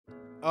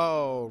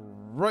All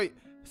right.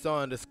 So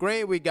on the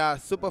screen we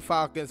got Super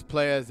Falcons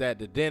players at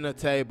the dinner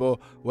table.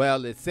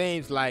 Well, it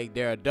seems like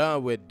they're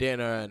done with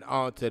dinner and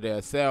onto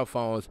their cell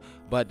phones,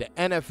 but the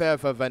NFL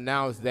have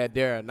announced that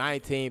there are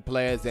 19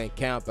 players in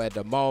camp at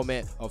the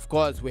moment. Of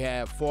course, we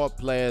have 4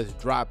 players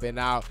dropping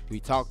out. We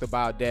talked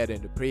about that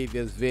in the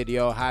previous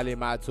video.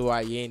 Halimatu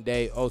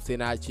Ayinde,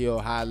 Osinachi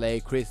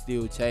Ohale, Christy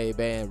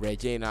Uchebe, and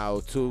Regina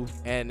Otu.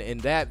 And in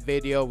that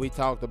video, we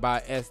talked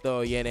about Esther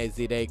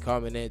Oyenezide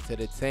coming into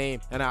the team.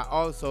 And I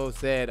also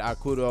said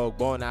Akudo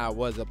Ogbonna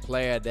was a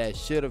player that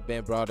should have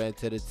been brought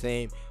into the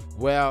team.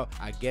 Well,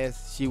 I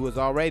guess she was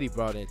already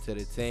brought into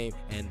the team,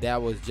 and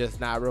that was just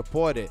not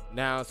reported.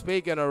 Now,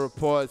 speaking of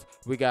reports,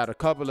 we got a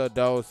couple of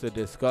those to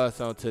discuss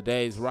on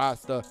today's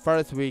roster.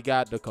 First, we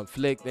got the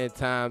conflicting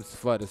times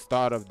for the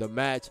start of the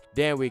match.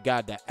 Then we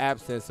got the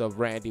absence of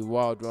Randy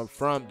Waldrum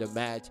from the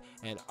match,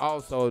 and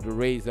also the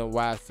reason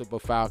why Super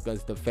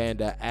Falcons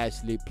defender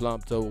Ashleigh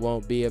Plumptre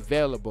won't be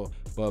available.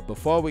 But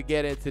before we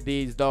get into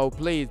these though,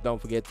 please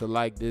don't forget to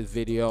like this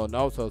video and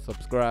also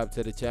subscribe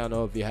to the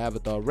channel if you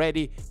haven't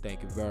already.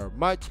 Thank you very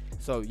much.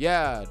 So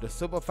yeah, the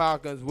Super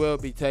Falcons will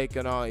be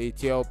taking on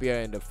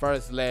Ethiopia in the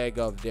first leg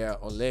of their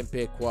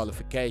Olympic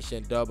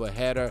qualification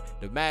doubleheader.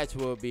 The match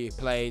will be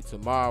played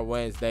tomorrow,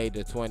 Wednesday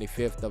the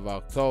 25th of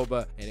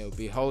October, and it will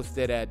be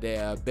hosted at the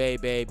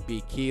Abebe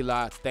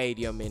Bikila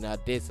Stadium in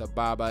Addis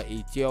Ababa,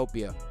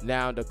 Ethiopia.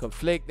 Now the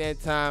conflicting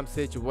time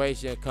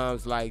situation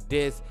comes like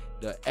this.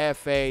 The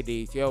FA,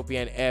 the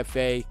Ethiopian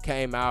FA,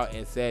 came out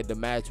and said the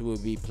match will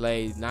be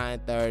played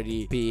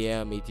 9:30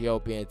 p.m.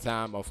 Ethiopian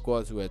time. Of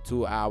course, we're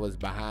 2 hours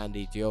behind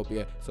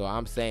Ethiopia, so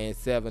I'm saying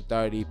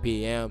 7:30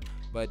 p.m.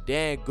 But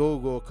then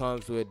Google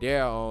comes with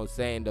their own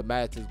saying the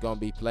match is going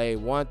to be played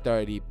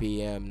 1:30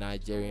 p.m.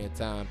 Nigerian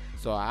time.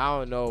 So I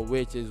don't know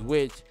which is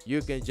which.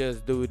 You can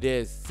just do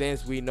this.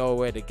 Since we know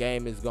where the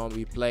game is going to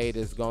be played,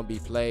 it's going to be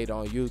played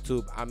on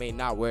YouTube. I mean,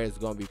 not where it's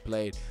going to be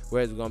played,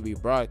 where it's going to be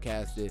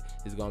broadcasted.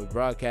 It's going to be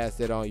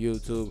broadcasted on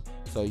YouTube.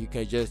 So you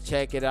can just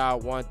check it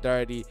out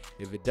 1:30.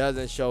 If it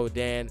doesn't show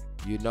then,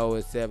 you know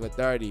it's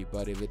 7:30.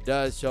 But if it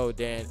does show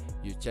then,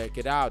 you check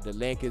it out. The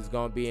link is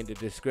going to be in the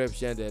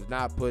description. They've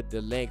not put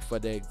the link for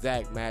the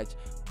exact match,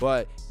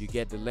 but you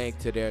get the link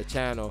to their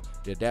channel.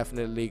 They're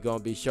definitely going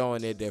to be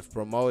showing it. They've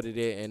promoted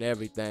it and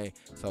everything,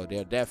 so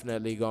they're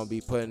definitely going to be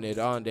putting it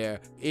on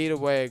there. Either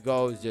way it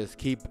goes, just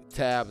keep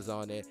tabs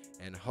on it,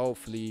 and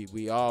hopefully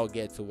we all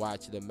get to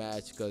watch the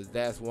match, because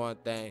that's one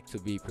thing to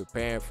be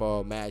preparing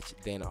for a match,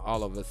 then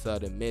all of a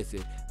sudden miss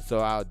it. So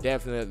I'll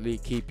definitely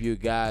keep you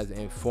guys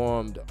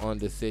informed on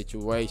the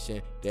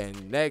situation. Then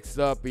next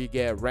up we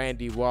get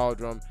Randy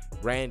Waldrum.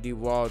 Randy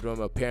Waldrum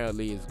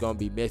apparently is going to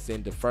be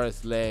missing the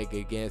first leg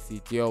against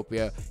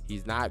Ethiopia.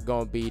 He's not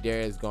going to be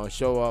there. He's going to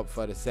show up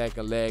for the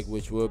second leg,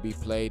 which will be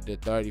played the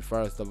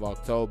 31st of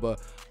October.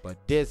 But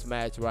this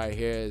match right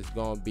here is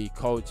going to be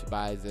coached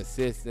by his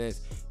assistants.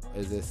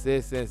 His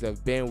assistants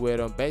have been with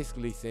him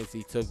basically since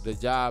he took the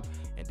job,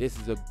 and this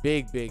is a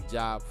big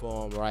job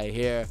for him right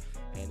here.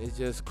 And it's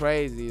just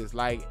crazy. It's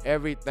like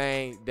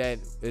everything that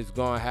is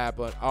going to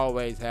happen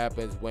always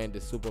happens when the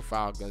Super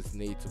Falcons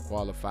need to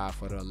qualify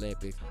for the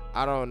Olympics.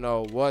 I don't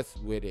know what's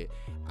with it.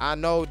 I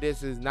know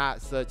this is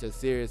not such a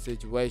serious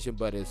situation,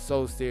 but it's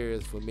so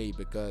serious for me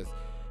because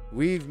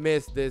we've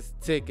missed this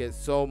ticket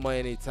so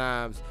many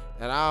times,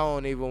 and I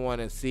don't even want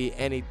to see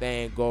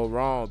anything go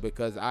wrong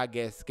because I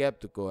get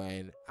skeptical,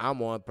 and I'm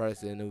one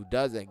person who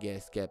doesn't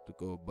get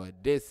skeptical.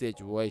 But this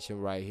situation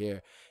right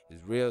here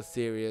is real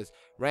serious.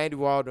 Randy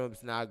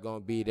Waldrum's not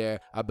going to be there.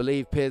 I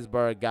believe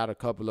Pittsburgh got a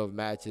couple of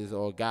matches,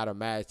 or got a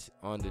match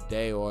on the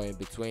day or in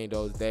between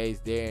those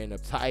days. They're in a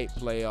tight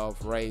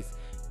playoff race.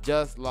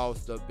 Just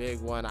lost a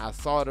big one. I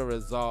saw the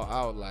result.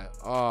 I was like,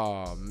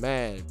 oh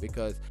man,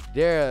 because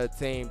they're a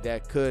team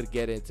that could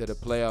get into the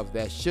playoffs,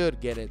 that should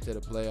get into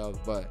the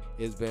playoffs, but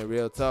it's been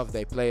real tough.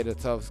 They played a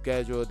tough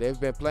schedule. They've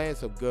been playing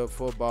some good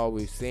football.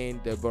 We've seen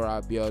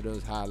Deborah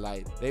Abiodun's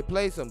highlights. They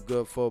played some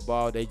good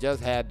football. They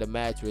just had the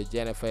match with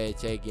Jennifer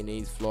Echegin in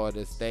East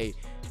Florida State.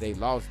 They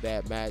lost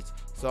that match.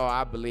 So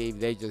I believe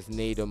they just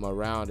need him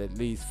around at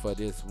least for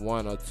this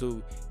one or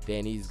two.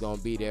 Then he's going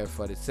to be there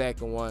for the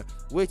second one,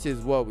 which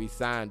is what we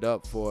signed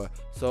up for.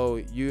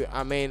 So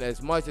I mean,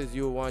 as much as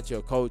you want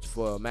your coach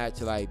for a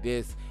match like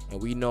this,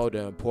 and we know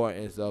the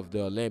importance of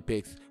the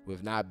Olympics,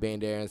 we've not been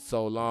there in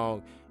so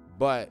long,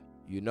 but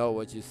you know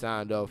what you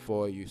signed up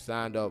for. You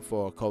signed up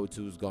for a coach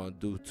who's going to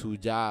do 2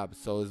 jobs.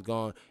 So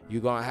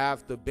you're going to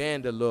have to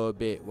bend a little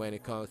bit when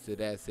it comes to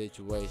that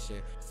situation.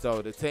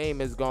 So the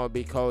team is going to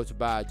be coached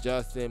by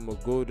Justin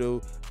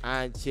Mugudu,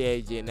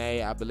 Anchie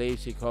Jene. I believe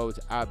she coached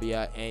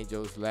Abia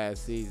Angels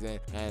last season,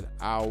 and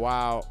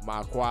Awao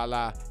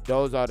Makwala.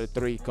 Those are the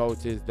 3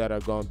 coaches that are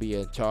going to be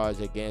in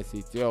charge against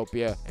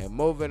Ethiopia. And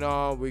moving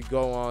on, we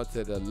go on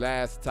to the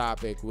last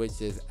topic,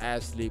 which is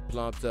Ashleigh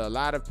Plumptre. A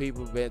lot of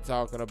people have been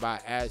talking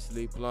about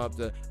Ashleigh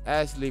Plumptre.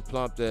 Ashleigh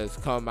Plumptre has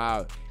come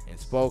out and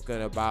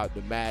spoken about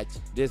the match.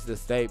 This is the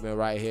statement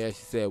right here.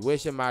 She said,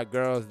 "Wishing my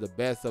girls the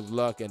best of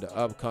luck in the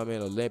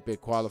upcoming Olympic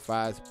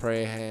qualifiers.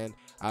 Prayer hand.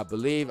 I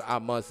believe I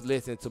must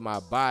listen to my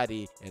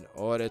body in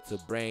order to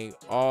bring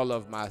all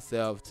of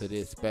myself to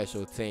this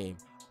special team.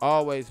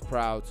 Always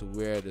proud to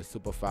wear the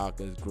Super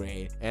Falcons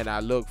green, and I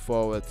look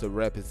forward to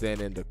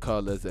representing the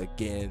colors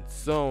again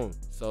soon.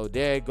 So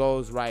there it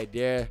goes right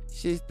there.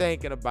 She's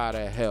thinking about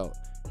her health.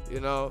 You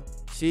know,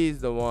 she's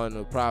the one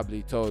who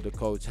probably told the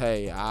coach,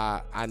 hey,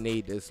 I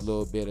need this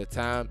little bit of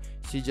time.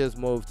 She just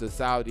moved to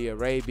Saudi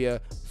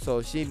Arabia,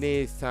 so she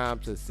needs time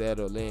to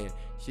settle in.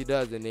 She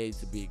doesn't need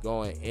to be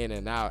going in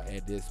and out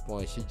at this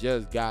point. She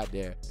just got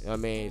there. I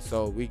mean,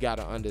 so we got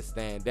to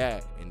understand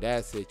that in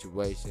that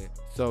situation.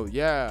 So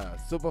yeah,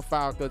 Super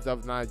Falcons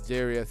of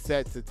Nigeria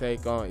set to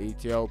take on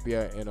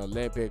Ethiopia in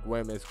Olympic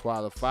women's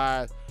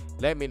qualifiers.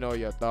 Let me know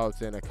your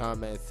thoughts in the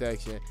comment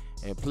section.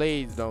 And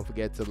please don't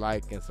forget to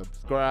like and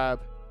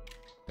subscribe.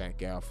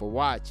 Thank y'all for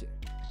watching.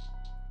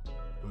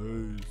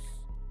 Peace.